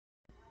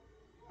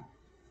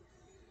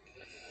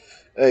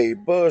A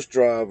bus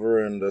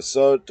driver in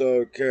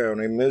DeSoto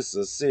County,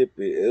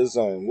 Mississippi, is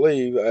on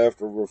leave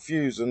after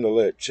refusing to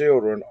let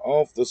children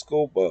off the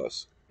school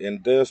bus.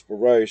 In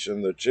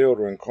desperation, the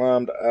children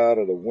climbed out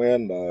of the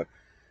window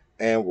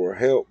and were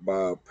helped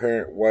by a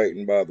parent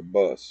waiting by the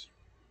bus.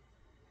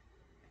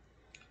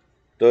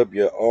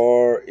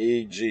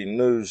 WREG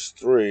News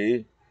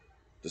 3.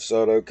 The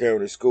Soto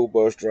County school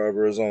bus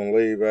driver is on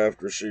leave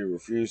after she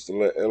refused to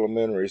let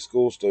elementary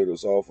school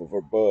students off of her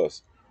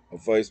bus. A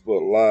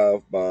Facebook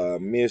Live by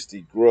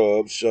Misty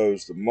Grubbs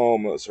shows the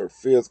moments her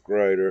fifth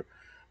grader,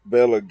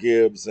 Bella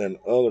Gibbs, and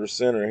other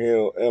Center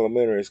Hill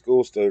elementary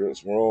school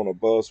students were on a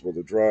bus with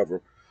a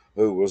driver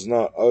who was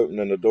not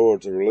opening the door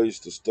to release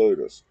the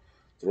students.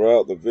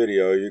 Throughout the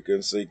video, you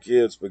can see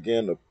kids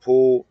begin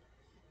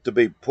to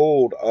be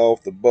pulled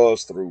off the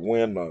bus through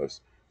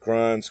windows,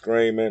 crying,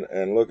 screaming,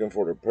 and looking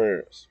for their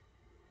parents.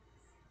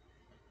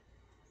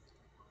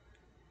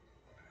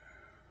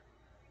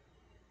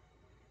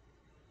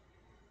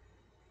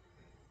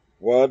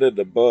 Why did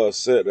the bus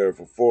sit there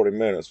for 40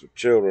 minutes with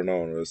children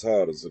on it as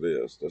hot as it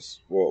is? That's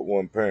what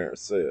one parent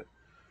said.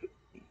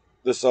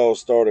 This all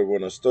started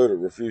when a student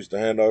refused to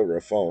hand over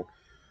a phone.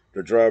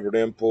 The driver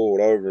then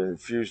pulled over and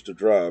refused to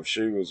drive.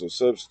 She was a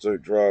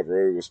substitute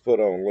driver who was put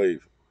on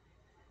leave.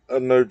 A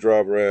new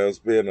driver has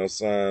been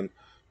assigned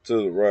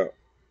to the route.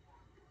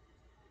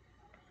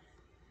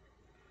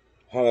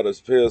 Hot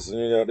as piss,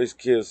 and you got these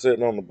kids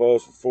sitting on the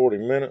bus for 40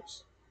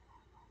 minutes.